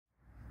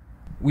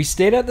We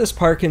stayed at this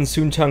park in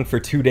Seomjingang for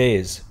 2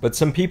 days, but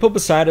some people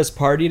beside us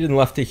partied and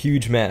left a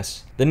huge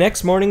mess. The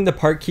next morning the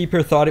park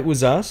keeper thought it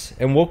was us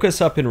and woke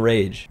us up in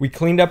rage. We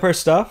cleaned up our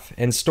stuff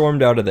and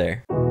stormed out of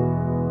there.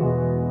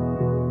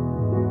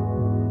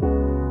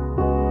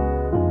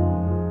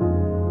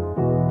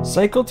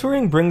 Cycle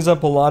touring brings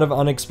up a lot of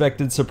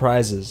unexpected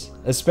surprises,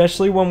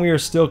 especially when we are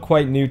still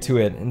quite new to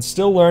it and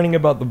still learning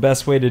about the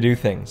best way to do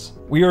things.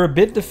 We were a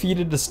bit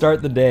defeated to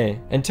start the day,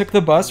 and took the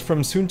bus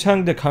from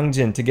Seomjingang to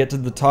Gangjin to get to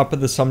the top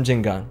of the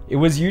Seomjingang. It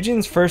was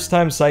Eugene's first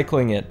time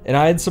cycling it, and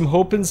I had some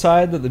hope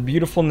inside that the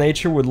beautiful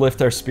nature would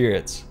lift our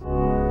spirits.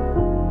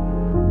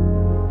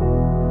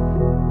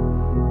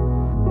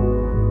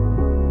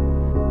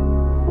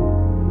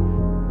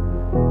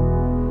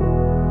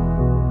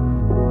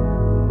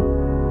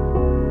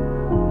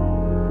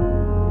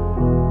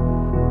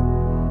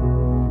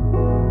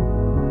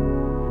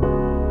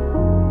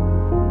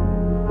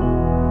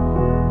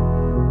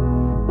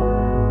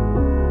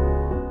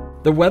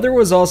 The weather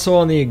was also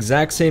on the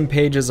exact same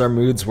page as our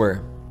moods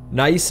were.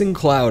 Nice and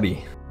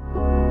cloudy.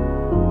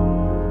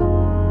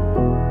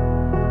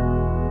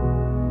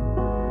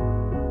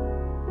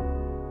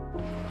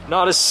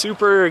 Not a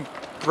super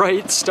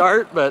bright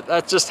start, but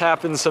that just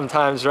happens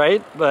sometimes,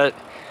 right? But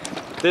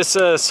this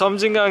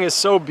Seomjingang is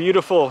so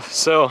beautiful,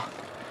 so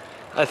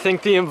I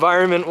think the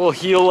environment will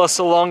heal us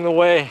along the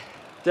way.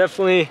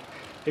 Definitely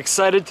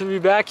excited to be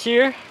back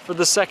here for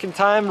the second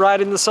time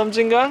riding the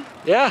Seomjingang.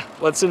 Yeah,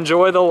 let's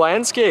enjoy the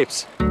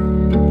landscapes.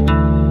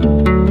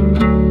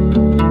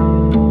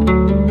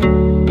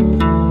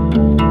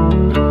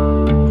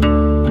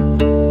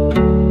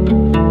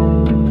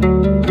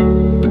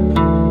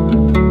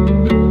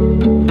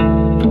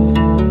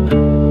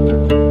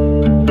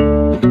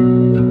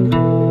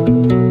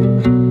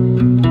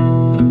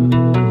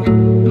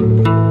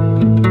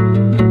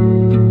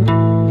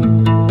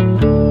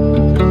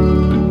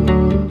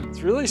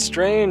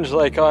 Strange,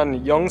 like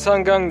on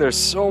Yeongsangang there's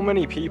so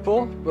many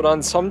people, but on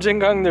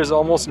Seomjingang there's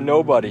almost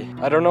nobody.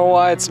 I don't know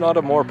why it's not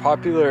a more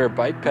popular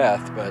bike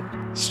path, but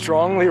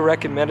strongly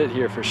recommend it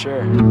here for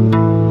sure.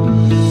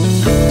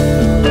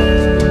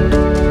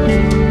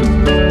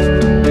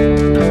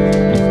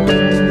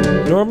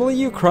 Normally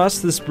you cross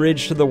this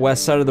bridge to the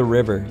west side of the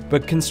river,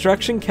 but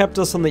construction kept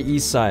us on the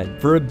east side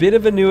for a bit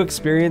of a new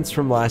experience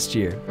from last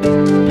year.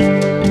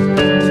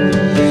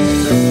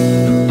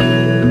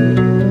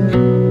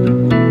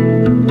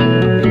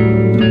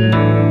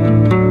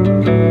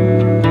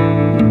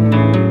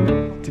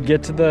 To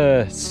get to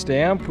the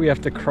stamp, we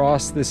have to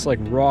cross this like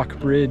rock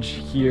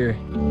bridge here.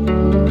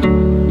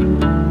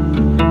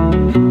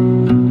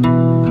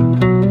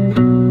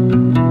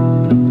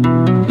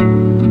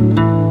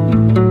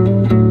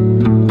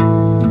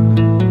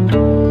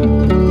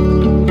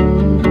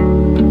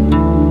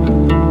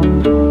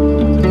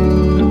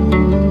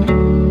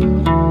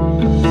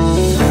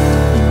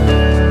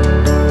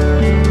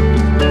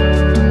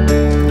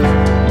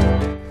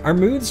 Our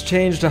moods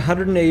changed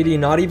 180,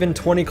 not even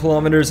 20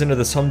 kilometers into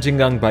the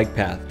Seomjingang Bike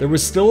Path. There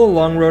was still a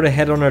long road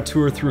ahead on our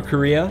tour through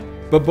Korea,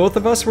 but both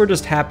of us were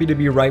just happy to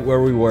be right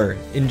where we were,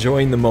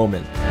 enjoying the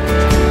moment.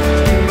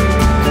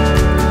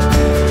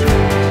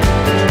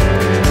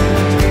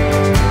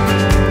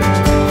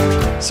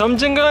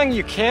 Seomjingang,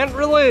 you can't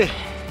really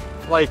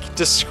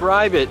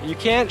describe it. You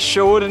can't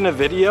show it in a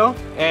video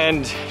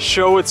and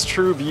show its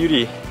true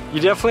beauty.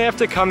 You definitely have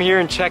to come here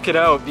and check it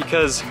out,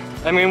 because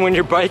I mean, when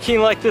you're biking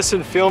like this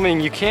and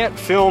filming, you can't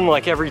film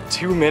like every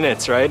 2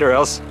 minutes, right? Or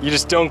else you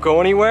just don't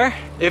go anywhere.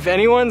 If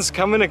anyone's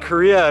coming to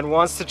Korea and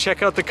wants to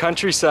check out the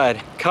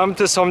countryside, come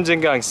to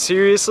Seomjingang.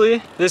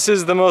 Seriously, this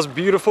is the most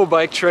beautiful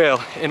bike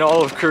trail in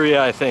all of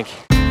Korea, I think.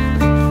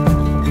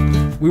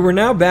 We were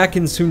now back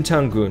in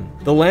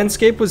Seomjingang. The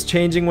landscape was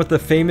changing with the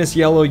famous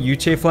yellow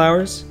yuche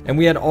flowers, and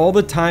we had all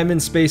the time and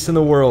space in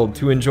the world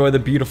to enjoy the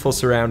beautiful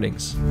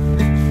surroundings.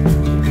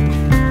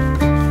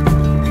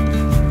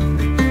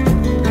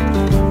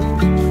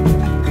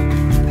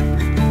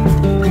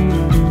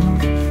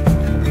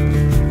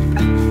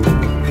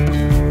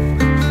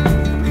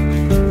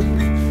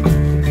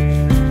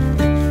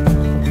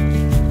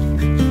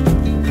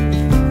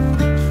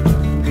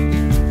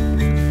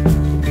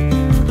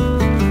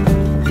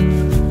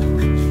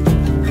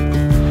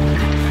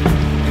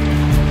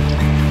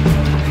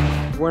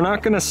 We're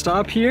not gonna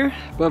stop here,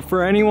 but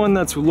for anyone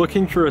that's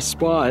looking for a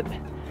spot,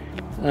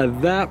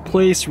 that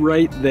place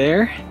right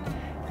there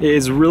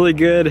is really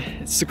good,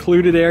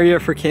 secluded area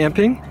for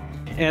camping,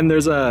 and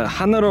there's a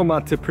Hanaro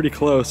matte pretty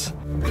close.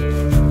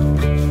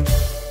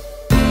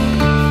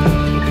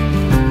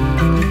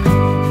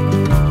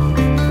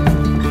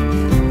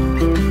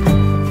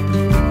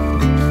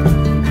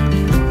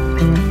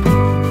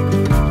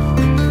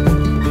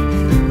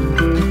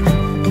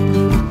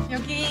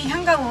 여기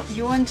한강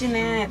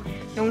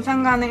유원지는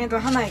용산강에도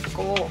하나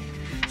있고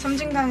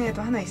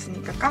섬진강에도 하나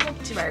있으니까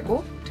까먹지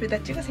말고 둘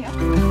다 찍으세요.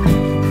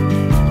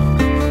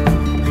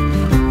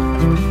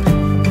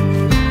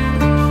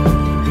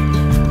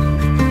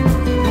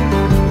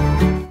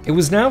 It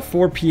was now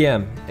 4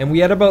 p.m. and we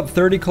had about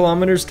 30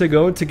 kilometers to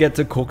go to get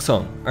to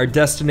Goksong, our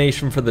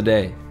destination for the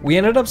day. We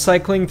ended up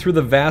cycling through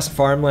the vast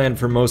farmland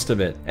for most of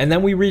it, and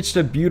then we reached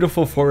a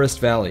beautiful forest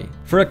valley.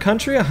 For a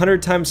country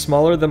 100 times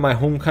smaller than my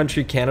home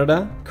country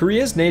Canada,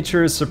 Korea's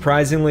nature is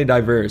surprisingly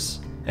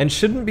diverse, and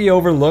shouldn't be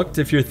overlooked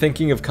if you're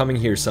thinking of coming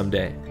here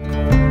someday.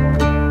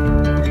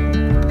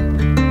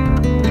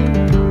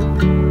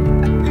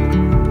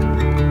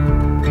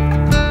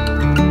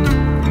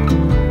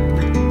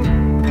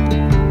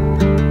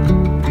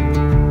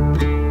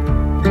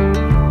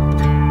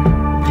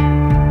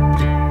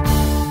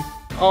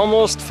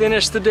 Almost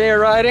finished the day of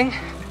riding.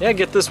 Yeah,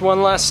 get this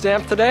one last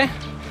stamp today.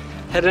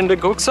 Head into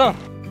Goksong.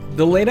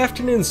 The late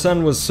afternoon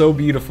sun was so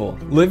beautiful.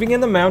 Living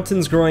in the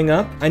mountains growing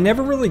up, I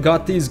never really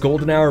got these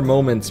golden hour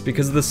moments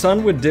because the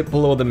sun would dip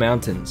below the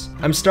mountains.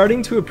 I'm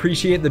starting to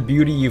appreciate the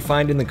beauty you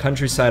find in the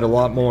countryside a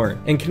lot more,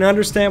 and can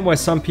understand why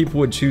some people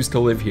would choose to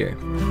live here.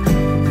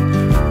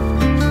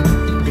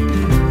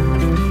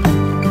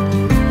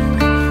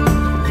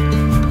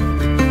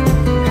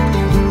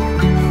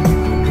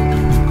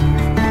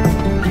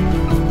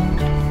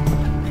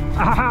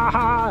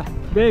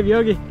 Babe,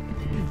 여기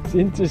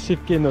진짜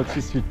쉽게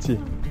놓칠 수 있지.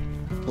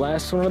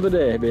 Last one of the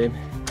day, babe.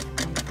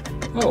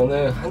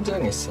 오늘 한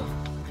장 있어.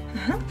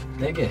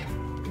 4개.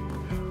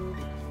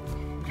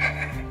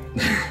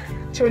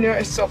 전혀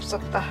알 수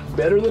없었다.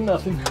 Better than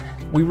nothing.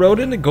 We rode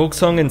into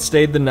Goksong and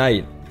stayed the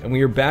night, and we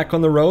were back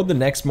on the road the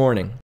next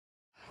morning.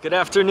 Good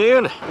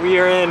afternoon. We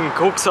are in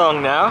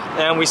Goksong now,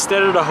 and we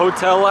stayed at a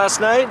hotel last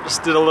night.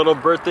 Just did a little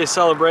birthday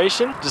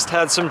celebration. Just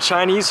had some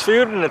Chinese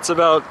food, and it's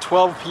about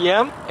 12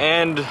 p.m.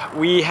 And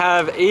we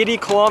have 80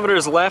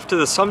 kilometers left to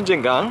the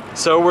Seomjingang.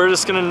 So we're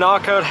just gonna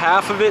knock out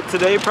half of it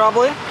today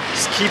probably.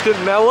 Just keep it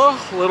mellow,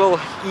 a little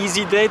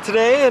easy day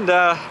today, and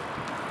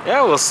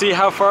yeah, we'll see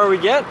how far we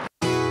get.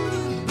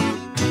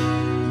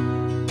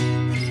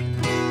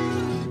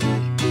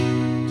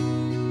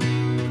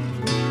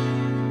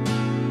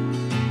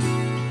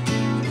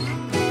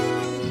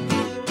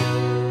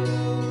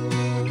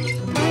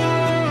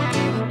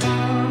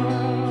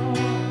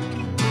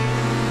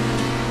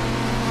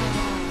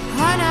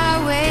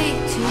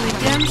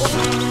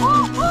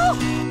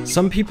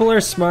 Some people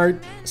are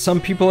smart,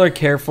 some people are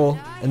careful,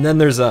 and then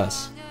there's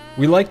us.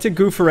 We like to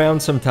goof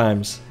around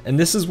sometimes, and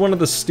this is one of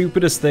the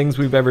stupidest things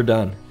we've ever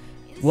done.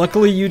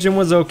 Luckily Yujin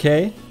was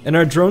okay, and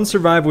our drone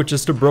survived with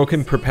just a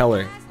broken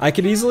propeller. I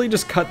could easily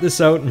just cut this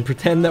out and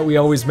pretend that we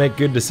always make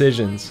good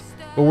decisions,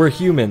 but we're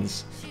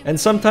humans, and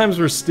sometimes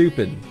we're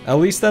stupid. At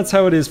least that's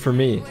how it is for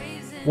me.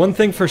 One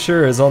thing for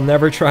sure is I'll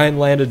never try and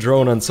land a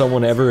drone on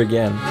someone ever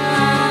again.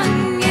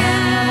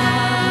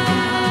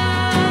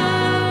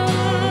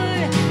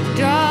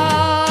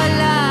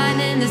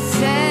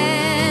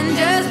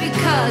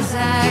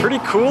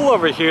 Pretty cool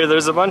over here.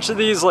 There's a bunch of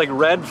these like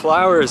red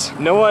flowers.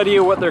 No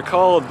idea what they're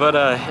called, but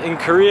in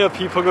Korea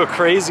people go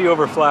crazy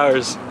over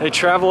flowers. They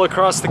travel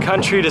across the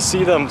country to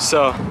see them.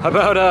 So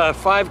about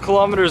 5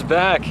 kilometers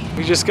back,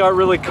 we just got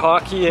really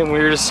cocky and we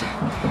were just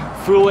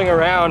fooling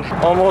around.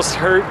 Almost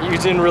hurt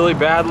Yujin really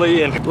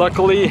badly, and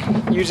luckily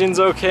Yujin's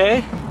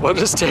okay. We'll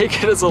just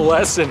take it as a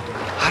lesson.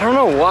 I don't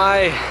know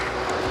why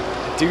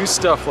I do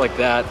stuff like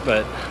that,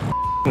 but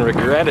I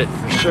regret it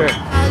for sure.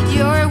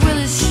 Your will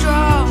is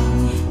strong.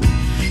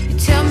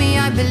 Tell me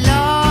I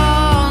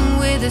belong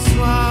with the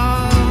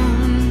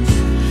swans,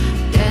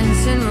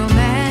 dancing,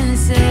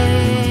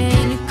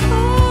 romancing,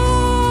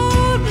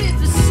 cold with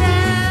the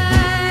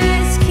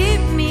sighs,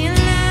 keep me alive.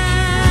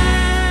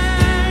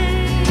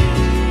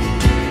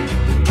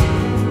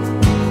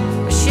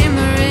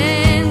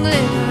 Shimmering,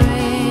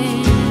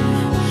 glittering,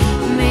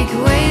 make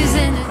waves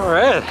in it.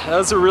 Alright, that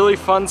was a really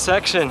fun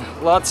section.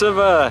 Lots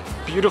of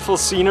beautiful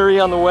scenery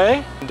on the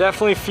way. I'm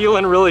definitely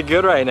feeling really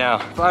good right now.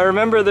 I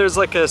remember there's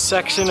like a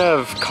section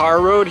of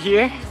car road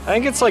here. I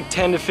think it's like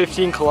 10 to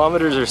 15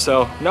 kilometers or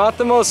so. Not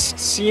the most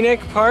scenic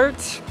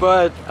part,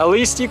 but at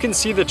least you can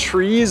see the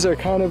trees are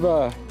kind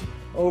of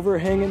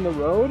overhanging the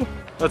road.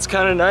 That's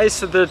kind of nice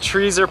that the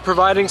trees are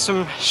providing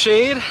some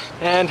shade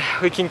and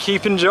we can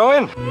keep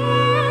enjoying.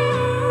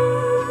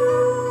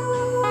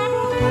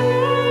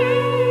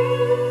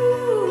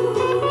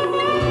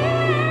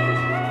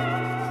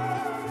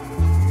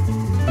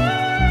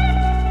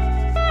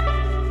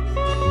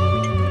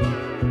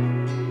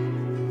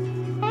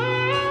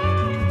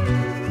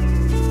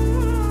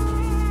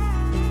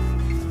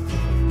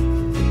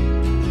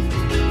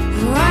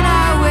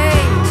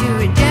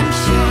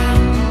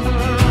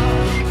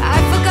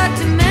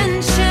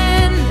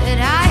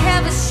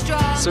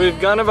 So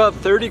we've gone about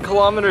 30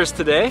 kilometers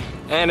today,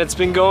 and it's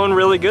been going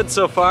really good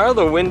so far.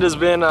 The wind has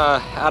been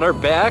at our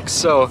backs,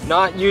 so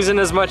not using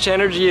as much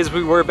energy as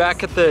we were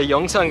back at the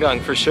Yeongsangang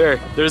for sure.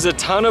 There's a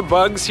ton of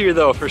bugs here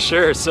though, for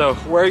sure, so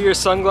wear your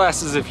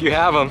sunglasses if you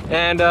have them.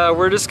 And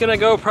we're just gonna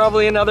go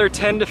probably another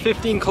 10 to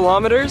 15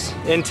 kilometers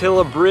until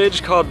a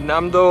bridge called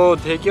Namdo,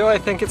 I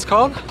think it's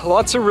called.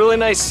 Lots of really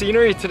nice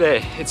scenery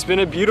today. It's been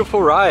a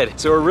beautiful ride,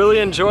 so we're really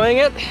enjoying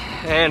it,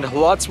 and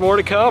lots more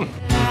to come.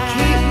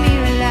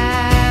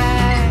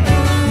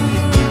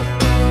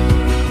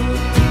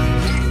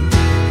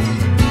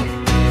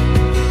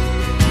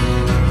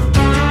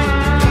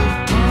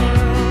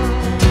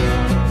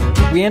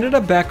 We ended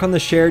up back on the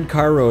shared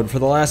car road for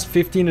the last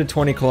 15 to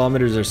 20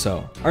 kilometers or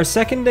so. Our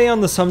second day on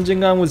the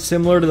Seomjingang was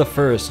similar to the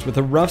first, with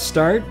a rough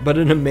start but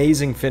an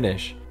amazing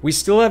finish. We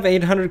still have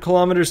 800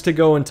 kilometers to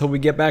go until we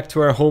get back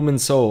to our home in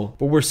Seoul,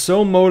 but we're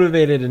so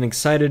motivated and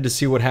excited to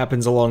see what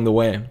happens along the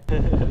way.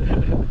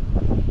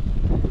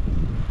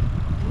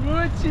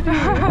 What you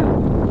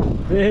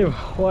doing? Babe,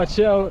 watch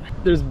out.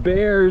 There's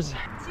bears.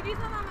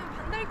 지리산 하면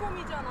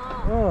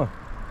반달곰이잖아. Oh.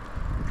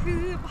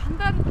 그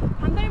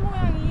반달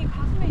모양이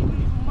가슴에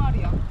있는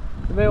종말이야.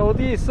 근데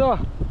어디 있어?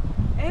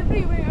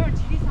 Everywhere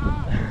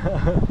지리산.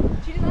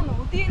 지리산은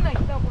어디에나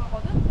있다고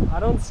하거든? I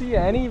don't see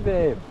any,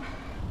 babe.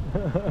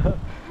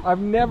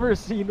 I've never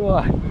seen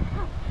one.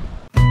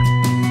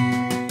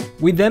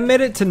 We then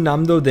made it to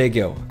Namdo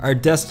Daegyo, our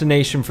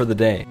destination for the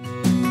day.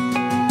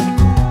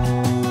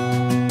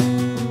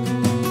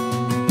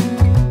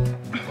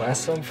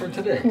 Last one for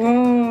today.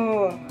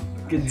 와.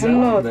 Good 잘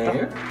job, 나왔다.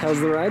 there. How's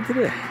the ride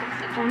today?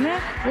 오늘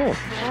Oh.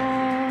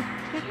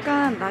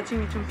 약간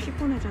나중에 좀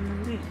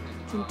피곤해졌는데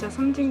진짜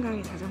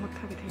섬진강이 자전거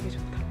타기 되게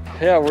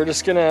좋다. Yeah, we're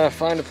just gonna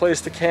find a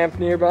place to camp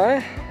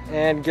nearby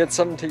and get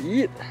something to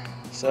eat.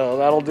 So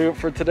that'll do it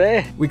for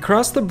today. We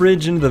crossed the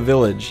bridge into the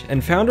village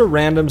and found a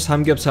random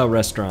samgyeopsal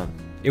restaurant.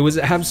 It was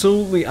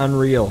absolutely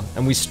unreal,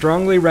 and we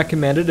strongly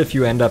recommend it if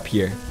you end up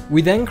here.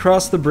 We then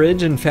crossed the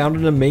bridge and found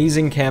an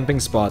amazing camping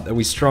spot that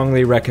we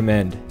strongly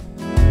recommend.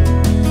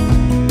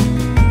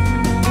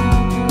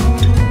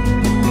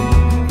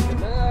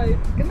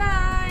 Good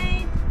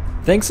night.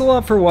 Thanks a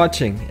lot for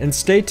watching, and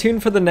stay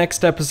tuned for the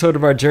next episode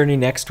of our journey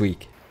next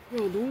week. 야,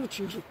 너무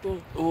징그럽다.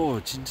 오,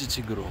 진짜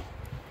징그러워.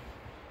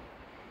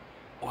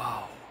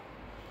 Wow.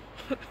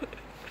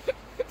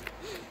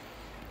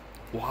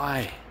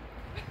 Why?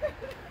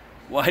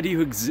 Why do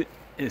you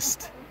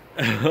exist?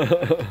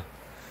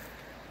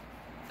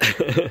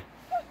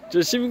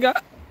 조심히 가.